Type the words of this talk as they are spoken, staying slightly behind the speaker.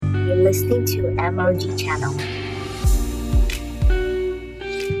listening to MOG channel.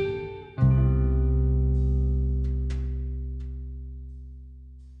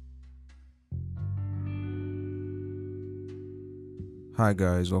 Hi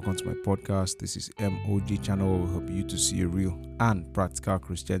guys, welcome to my podcast. This is MOG channel where we help you to see a real and practical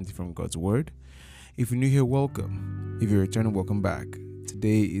Christianity from God's Word. If you're new here, welcome. If you're returning, welcome back.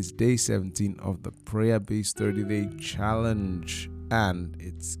 Today is day 17 of the prayer-based 30-day challenge, and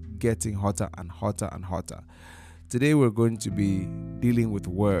it's getting hotter and hotter and hotter. Today we're going to be dealing with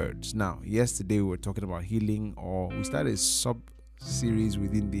words. Now, yesterday we were talking about healing, or we started a sub-series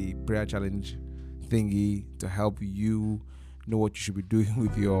within the prayer challenge thingy to help you know what you should be doing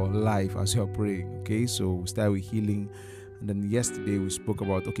with your life as you're praying. Okay, so we started with healing, and then yesterday we spoke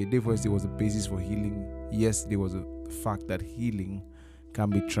about, day first day was the basis for healing. Yesterday was the fact that healing can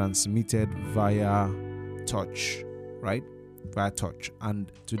be transmitted via touch, right? Via touch.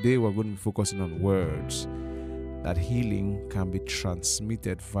 And today we're going to be focusing on words, that healing can be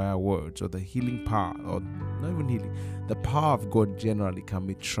transmitted via words, or the healing power, or not even healing, the power of God generally can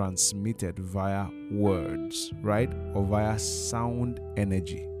be transmitted via words, right? Or via sound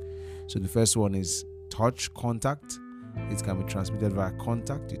energy. So the first one is touch, contact. It can be transmitted via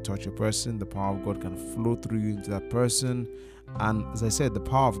contact. You touch a person, the power of God can flow through you into that person. And as I said, the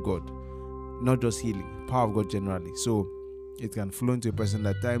power of God, not just healing, power of God generally. So it can flow into a person.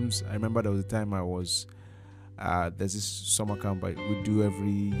 At times, I remember there was a time I was there's this summer camp we do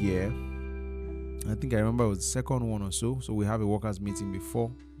every year. I think I remember it was the second one or so. So we have a workers meeting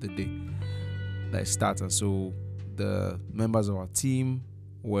before the day that it starts, and so the members of our team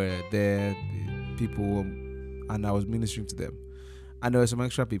were there, the people, and I was ministering to them, and there were some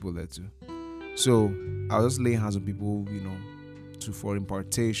extra people there too. So I was just laying hands on people, for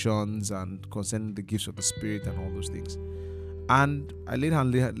impartations and concerning the gifts of the Spirit and all those things. And I laid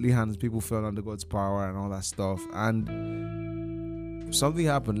hands, people fell under God's power and all that stuff. And something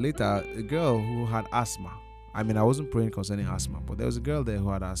happened later. A girl who had asthma. I wasn't praying concerning asthma, but there was a girl there who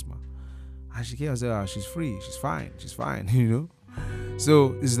had asthma. And she came and said, she's free, she's fine, So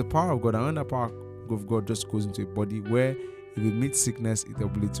this is the power of God. And when the power of God just goes into a body where if it meets sickness, it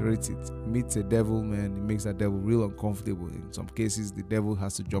obliterates it. It meets a devil, man, it makes that devil real uncomfortable. In some cases, the devil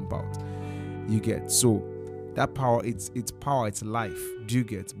has to jump out. You get so. That power, it's power, it's life. Do you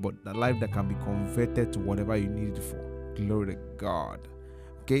get? But the life that can be converted to whatever you need it for. Glory to God.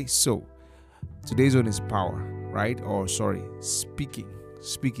 Okay, so today's one is power, right?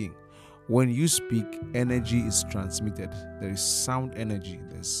 Speaking. When you speak, energy is transmitted. There is sound energy.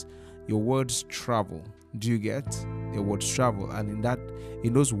 Your words travel. Do you get? Your words travel, and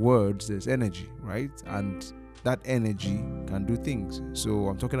in those words, there's energy, right? And that energy can do things. So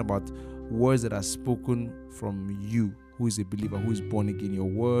I'm talking about words that are spoken from you, who is a believer, who is born again. Your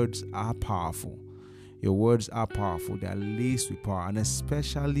words are powerful. Your words are powerful. They are laced with power, and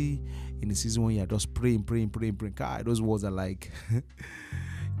especially in the season when you are just praying. God, those words are like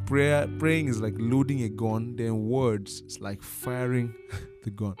praying is like loading a gun. Then words, it's like firing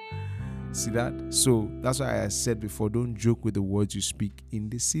the gun. See that? So that's why I said before, don't joke with the words you speak in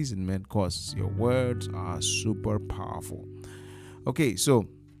this season, man, because your words are super powerful. Okay, so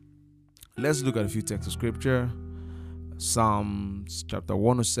let's look at a few texts of scripture. Psalms chapter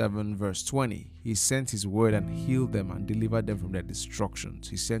 107 verse 20. He sent his word and healed them and delivered them from their destructions.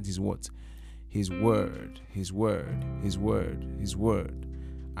 He sent his what? His word,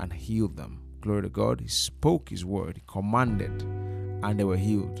 and healed them. Glory to God. He spoke his word. He commanded, and they were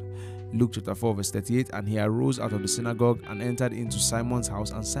healed. Luke chapter 4 verse 38. And he arose out of the synagogue and entered into Simon's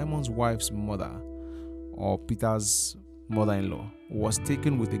house, and Simon's wife's mother, or Peter's mother-in-law, was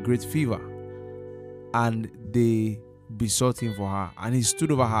taken with a great fever, and they besought him for her, and he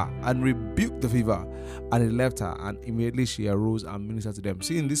stood over her and rebuked the fever, and it left her, and immediately she arose and ministered to them.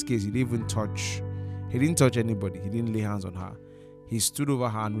 See, in this case, he didn't touch anybody. He didn't lay hands on her. He stood over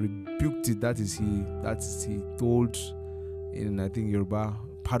her and rebuked it. That is he told in, I think, Yoruba.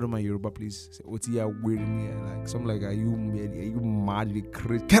 Pardon my Yoruba, please. Say, like something like, are you mad? Are you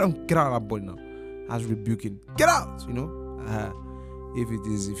crazy? Get out of that body now. As rebuking, get out. If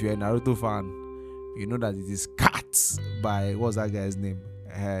you're a Naruto fan, you know that it is Cats by, what's that guy's name?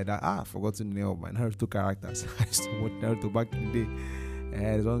 I forgot the name of my Naruto characters. I used to watch Naruto back in the day.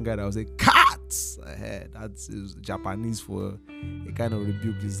 There's one guy that was say Cats. That's Japanese for a kind of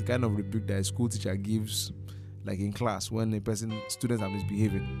rebuke. It's the kind of rebuke that a school teacher gives, like in class, when students are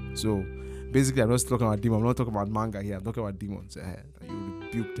misbehaving. So basically, I'm not talking about demons. I'm not talking about manga here. I'm talking about demons. You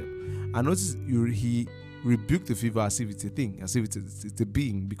rebuke them. And notice he rebuked the fever as if it's a thing, as if it's a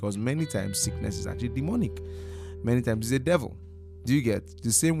being, because many times sickness is actually demonic. Many times it's a devil. Do you get?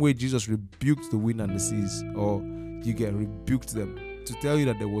 The same way Jesus rebuked the wind and the seas, or you get rebuked them, to tell you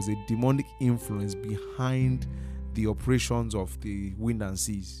that there was a demonic influence behind the operations of the wind and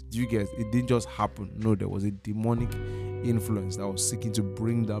seas. Do you get? It didn't just happen. No, there was a demonic influence that was seeking to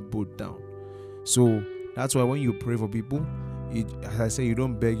bring that boat down. So that's why when you pray for people, as I say, you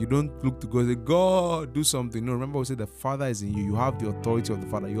don't beg, you don't look to God and say, God, do something. No, remember we said the Father is in you. You have the authority of the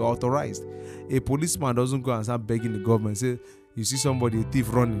Father. You are authorized. A policeman doesn't go and start begging the government. Say, you see somebody, a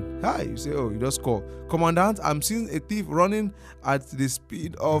thief running. Hi, you say, oh, you just call. Commandant, I'm seeing a thief running at the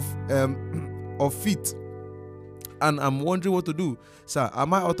speed of feet. And I'm wondering what to do. Sir,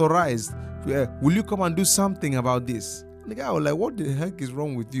 am I authorized? Will you come and do something about this? And the guy was like, what the heck is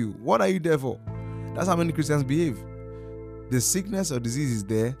wrong with you? What are you there for? That's how many Christians behave. The sickness or disease is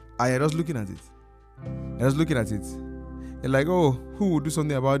there, and you're just looking at it. You're just looking at it. You're like, oh, who will do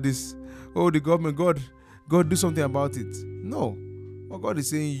something about this? Oh, the government, God, do something about it. No. What God is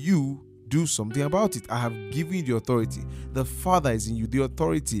saying, you do something about it. I have given you the authority. The Father is in you, the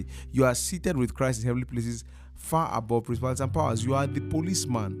authority. You are seated with Christ in heavenly places, far above principalities and powers. You are the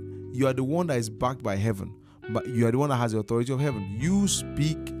policeman. You are the one that is backed by heaven. But you are the one that has the authority of heaven. You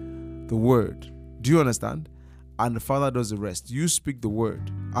speak the word. Do you understand? And the Father does the rest. You speak the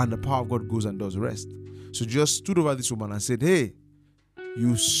word, and the power of God goes and does the rest. So just stood over this woman and said, hey,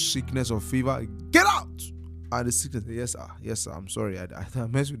 you sickness or fever, get out! And the sickness said, yes sir, I'm sorry, I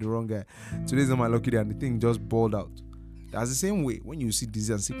messed with the wrong guy. Today's not my lucky day, and the thing just balled out. That's the same way when you see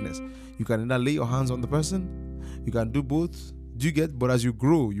disease and sickness. You can either lay your hands on the person, you can do both. Do you get? But as you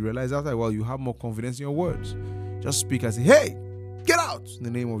grow, you realize after a while you have more confidence in your words. Just speak and say, hey, get out in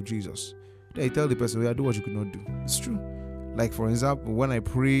the name of Jesus. Then you tell the person, do what you could not do. It's true. Like, for example, when I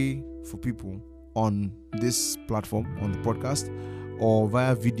pray for people on this platform, on the podcast, or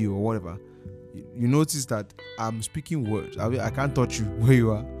via video or whatever, you notice that I'm speaking words. I can't touch you where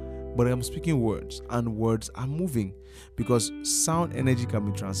you are, but I'm speaking words, and words are moving because sound energy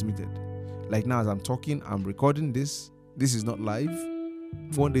can be transmitted. Like now, as I'm talking, I'm recording this. This is not live.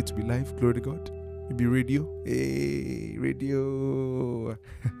 One day to be live, glory to God. It'll be radio. Hey, radio.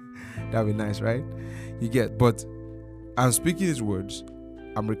 That'd be nice, right? You get, but I'm speaking these words,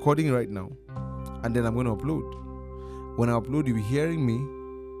 I'm recording it right now, and then I'm going to upload. When I upload, you'll be hearing me.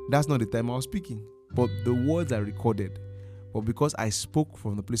 That's not the time I was speaking, but the words are recorded. But because I spoke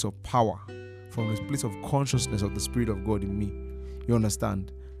from the place of power, from the place of consciousness of the Spirit of God in me, you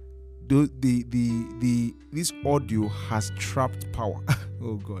understand? This audio has trapped power.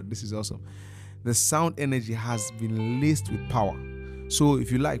 Oh God, this is awesome. The sound energy has been laced with power. So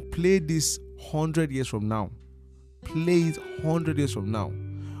if you like, play this 100 years from now. Play it 100 years from now.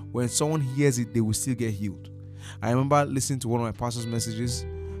 When someone hears it, they will still get healed. I remember listening to one of my pastor's messages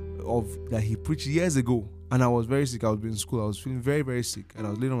that he preached years ago. And I was very sick. I was in school. I was feeling very, very sick. And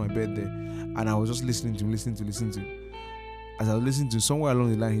I was laying on my bed there. And I was just listening to him. As I was listening to him, somewhere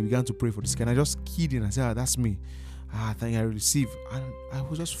along the line, he began to pray for this. And I just keyed in and said, that's me. Thank you, I received. And I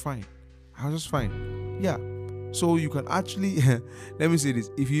was just fine. Yeah. So you can actually, let me say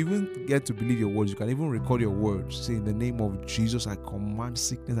this, if you even get to believe your words, you can even record your words. Say, in the name of Jesus, I command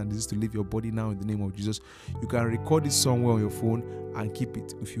sickness and disease to leave your body now in the name of Jesus. You can record it somewhere on your phone and keep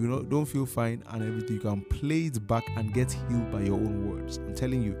it. If you don't feel fine and everything, you can play it back and get healed by your own words. I'm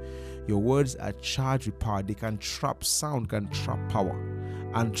telling you, your words are charged with power. They can trap sound, can trap power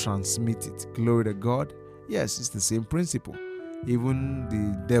and transmit it. Glory to God. Yes, it's the same principle. Even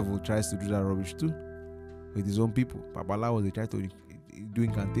the devil tries to do that rubbish too. With his own people. Babalawo, they try to do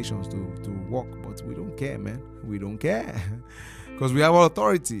incantations to walk, but we don't care, man. We don't care. Because we have all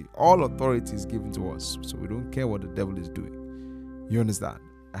authority. All authority is given to us. So we don't care what the devil is doing. You understand?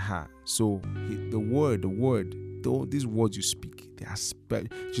 So the word, these words you speak, they are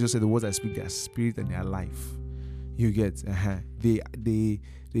Jesus said the words I speak, they are spirit and they are life. You get? They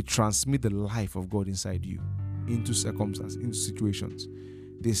transmit the life of God inside you into circumstances, into situations.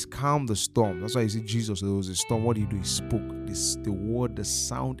 They calm the storm. That's why you see Jesus, there was a storm. What did he do? He spoke. The word, the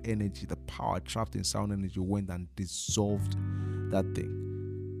sound energy, the power trapped in sound energy went and dissolved that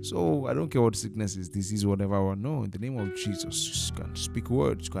thing. So I don't care what sickness is, disease, whatever. No, in the name of Jesus, you can speak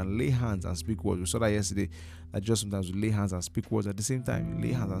words. You can lay hands and speak words. We saw that yesterday, that just sometimes we lay hands and speak words at the same time. You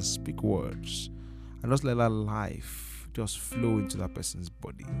lay hands and speak words. And just let that life just flow into that person's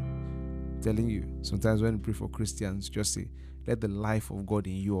body. I'm telling you, sometimes when we pray for Christians, just say, let the life of God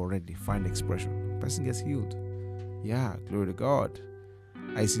in you already find expression. The person gets healed. Yeah, glory to God.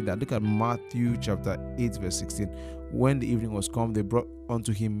 I see that. Look at Matthew chapter 8 verse 16. When the evening was come, they brought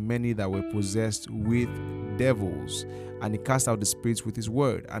unto him many that were possessed with devils, and he cast out the spirits with his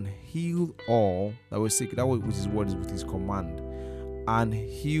word, and healed all that were sick. That was with his word, is with his command. and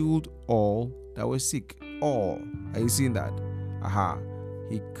healed all that were sick. All. Are you seeing that? Aha.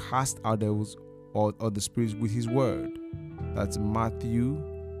 He cast out devils or the spirits with his word. That's Matthew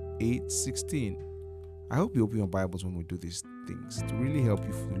 8:16. I hope you open your Bibles when we do these things to really help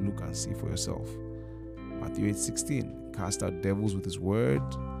you to look and see for yourself. Matthew 8:16. Cast out devils with his word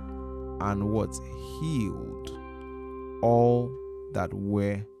and what? Healed all that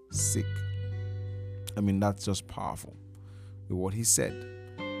were sick. I mean, that's just powerful. With what he said,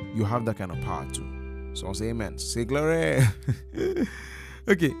 you have that kind of power too. So I'll say amen. Say glory.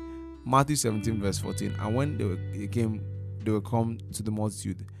 Okay. Matthew 17 verse 14. And when they were come to the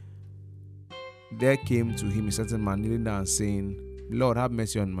multitude, there came to him a certain man kneeling down, saying, Lord, have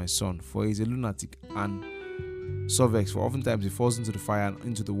mercy on my son, for he is a lunatic and so vexed, for oftentimes he falls into the fire and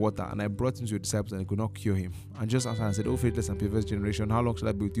into the water. And I brought him to your disciples, and they could not cure him. And just answered and said, O faithless and perverse generation, how long shall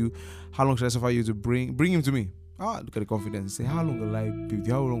I be with you? How long shall I suffer you to bring him to me? Look at the confidence. Say, how long will I be with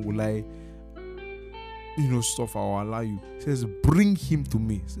you? How long will I suffer or allow you? He says, bring him to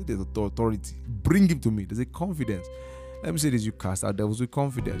me. Say, there's authority. Bring him to me. There's a confidence. Let me say this: you cast out devils with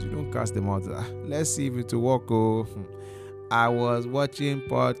confidence. You don't cast them out. Let's see if it will work. Oh, I was watching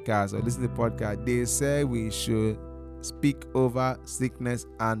podcasts or listening to podcasts. They say we should speak over sickness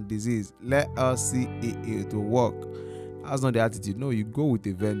and disease. Let us see it will work. That's not the attitude. No, you go with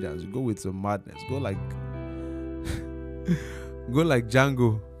a vengeance. You go with some madness. Go like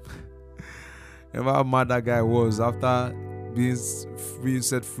Django. Remember how mad that guy was after being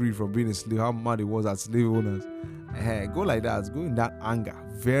set free from being a slave? How mad he was at slave owners. Go like that. Go in that anger,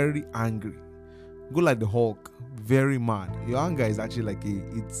 very angry. Go like the Hulk, very mad. Your anger is actually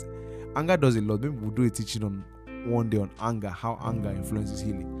anger does a lot. Maybe we'll do a teaching on one day on anger, how anger influences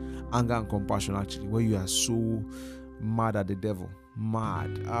healing. Anger and compassion, actually, where you are so mad at the devil.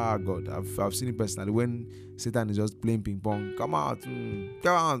 Mad. God, I've seen it personally. When Satan is just playing ping pong, come out,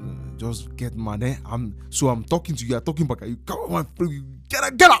 just get mad. I'm talking to you, you're talking back at you. Come on, get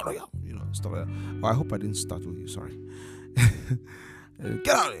out of here. Stuff like that. Oh, I hope I didn't startle you. Sorry. Get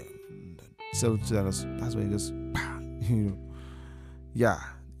out of here. So that's when he just, yeah,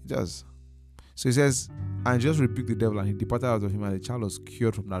 it does. So he says, and just rebuked the devil, and he departed out of him, and the child was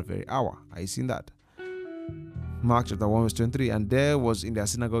cured from that very hour. Are you seeing that? Mark chapter 1 verse 23. And there was in their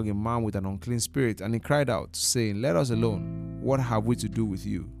synagogue a man with an unclean spirit, and he cried out, saying, Let us alone. What have we to do with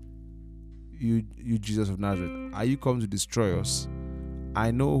you, you Jesus of Nazareth? Are you come to destroy us? I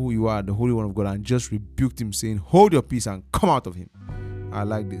know who you are, the Holy One of God, and just rebuked him, saying, Hold your peace and come out of him. I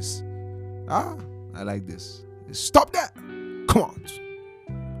like this. I like this. Stop that. Come out.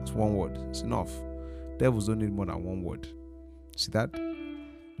 That's one word. It's enough. Devils don't need more than one word. See that?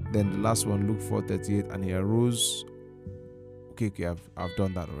 Then the last one, Luke 4:38, and he arose. Okay, I've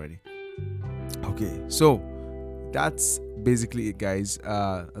done that already. Okay, so that's basically it, guys.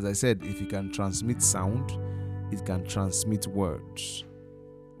 As I said, if you can transmit sound, it can transmit words.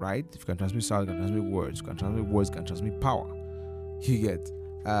 Right? If you can transmit sound, you can transmit words. You can transmit words, you can transmit power. You get.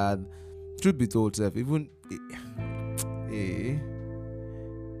 And truth be told, even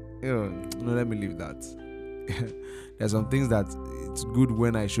no, let me leave that. There's some things that it's good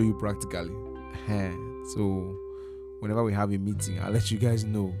when I show you practically. So whenever we have a meeting, I'll let you guys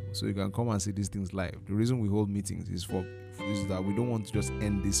know so you can come and see these things live. The reason we hold meetings is that we don't want to just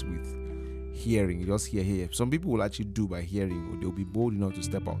end this with hearing. You just hear. Some people will actually do by hearing, or they'll be bold enough to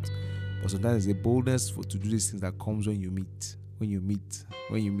step out. But sometimes there's a boldness to do these things that comes when you meet.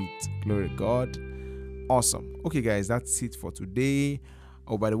 Glory to God. Awesome. Okay, guys, that's it for today.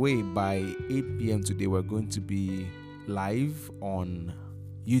 Oh, by the way, by 8 p.m. today, we're going to be live on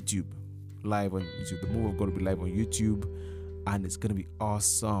YouTube. The Move of God will be live on YouTube, and it's going to be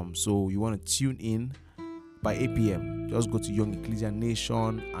awesome. So you want to tune in by 8 p.m. Just go to Young Ecclesia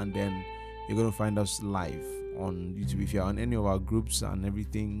Nation, and then you're going to find us live on YouTube if you're on any of our groups and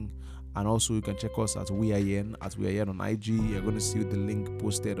everything. And also you can check us at We Are Yen on IG. You're going to see the link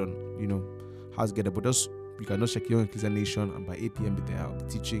posted on how to get it. But you can just check Young Ecclesia Nation, and by 8 p.m. I'll be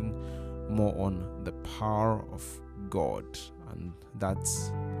teaching more on the power of God, and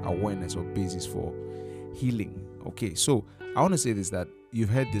that's awareness or basis for healing. Okay, so I want to say this, that you've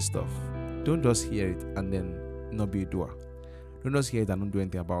heard this stuff. Don't just hear it and then not be a doer. Don't just hear it and not do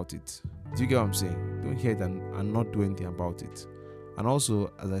anything about it. Do you get what I'm saying? Don't hear it and not do anything about it. And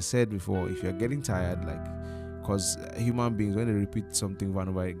also, as I said before, if you're getting tired, because human beings, when they repeat something over and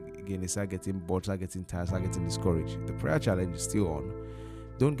over again, they start getting bored, start getting tired, start getting discouraged. The prayer challenge is still on.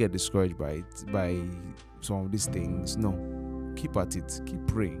 Don't get discouraged by some of these things. No, keep at it, keep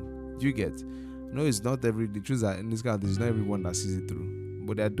praying. Do you get? No, it's not the truth is that in this kind of thing, it's not everyone that sees it through.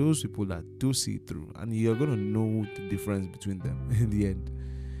 But there are those people that do see through, and you're going to know the difference between them in the end.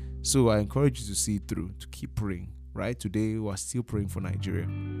 So I encourage you to see through, to keep praying, right? Today, we're still praying for Nigeria,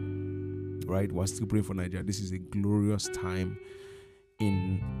 right? We're still praying for Nigeria. This is a glorious time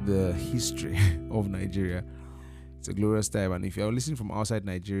in the history of Nigeria. It's a glorious time. And if you're listening from outside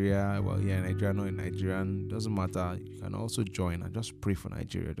Nigeria, well, yeah, Nigeria, not in Nigerian, doesn't matter. You can also join and just pray for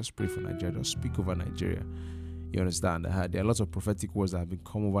Nigeria. Just pray for Nigeria. Just speak over Nigeria. You understand? There are lots of prophetic words that have been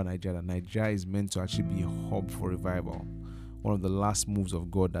come over Nigeria. Nigeria is meant to actually be a hub for revival. One of the last moves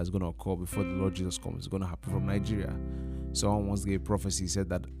of God that's going to occur before the Lord Jesus comes is going to happen from Nigeria. Someone once gave a prophecy, said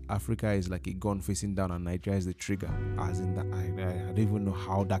that Africa is like a gun facing down and Nigeria is the trigger. As in that, I don't even know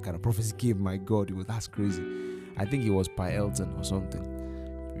how that kind of prophecy came. My God, that's crazy. I think it was Pi Elton or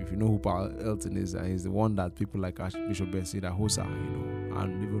something. If you know who Pi Elton is, he's the one that people like Archbishop Benson Hosa,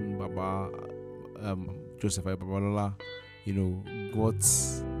 and even Baba Joseph Babalola,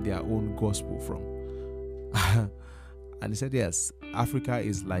 got their own gospel from. And he said, yes, Africa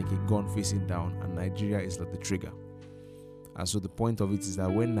is like a gun facing down and Nigeria is like the trigger. And so the point of it is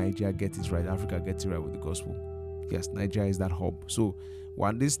that when Nigeria gets it right, Africa gets it right with the gospel. Yes, Nigeria is that hub. So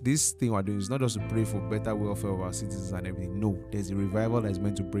this thing we're doing is not just to pray for better welfare of our citizens and everything. No, there's a revival that is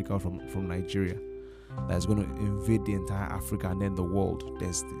meant to break out from Nigeria that's going to invade the entire Africa and then the world.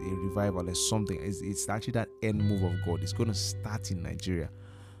 There's a revival, there's something. It's actually that end move of God. It's going to start in Nigeria.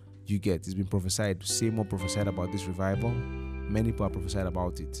 It's been prophesied, more prophesied about this revival. Many people have prophesied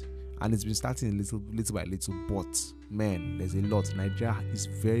about it. And it's been starting little by little, but man, there's a lot. Nigeria is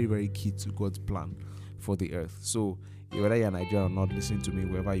very, very key to God's plan for the earth. So whether you're Nigerian or not, listening to me,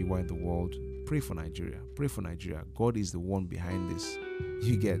 wherever you are in the world, pray for Nigeria. Pray for Nigeria. God is the one behind this.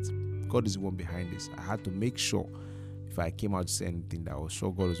 God is the one behind this. I had to make sure if I came out to say anything that I was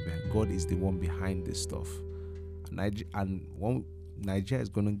sure God was behind. God is the one behind this stuff. Nigeria is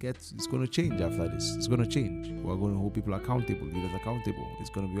going to change after this. It's going to change. We're going to hold people accountable, leaders accountable. It's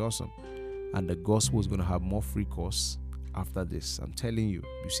going to be awesome. And the gospel is going to have more free course after this. I'm telling you,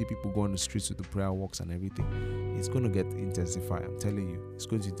 you see people go on the streets with the prayer walks and everything. It's going to get intensified. I'm telling you, it's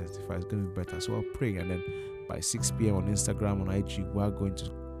going to intensify. It's going to be better. So I'll pray. And then by 6 p.m. on Instagram, on IG, we're going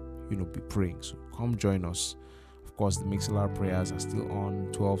to, be praying. So come join us. Of course, the Mixlr prayers are still on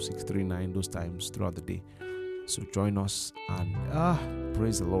 12, 6, 3, 9, those times throughout the day. So join us and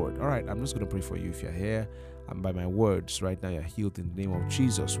praise the Lord. All right, I'm just going to pray for you if you're here. And by my words, right now you're healed in the name of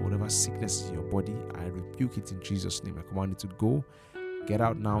Jesus. Whatever sickness is in your body, I rebuke it in Jesus' name. I command it to go. Get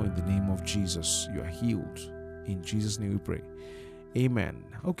out now in the name of Jesus. You are healed. In Jesus' name we pray. Amen.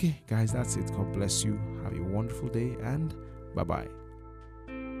 Okay, guys, that's it. God bless you. Have a wonderful day and bye-bye.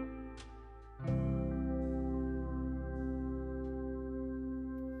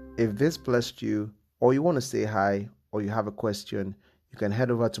 If this blessed you, or you want to say hi, or you have a question, you can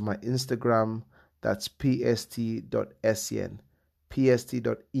head over to my Instagram. That's pst.sen,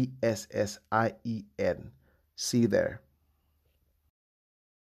 pst.essien. See you there.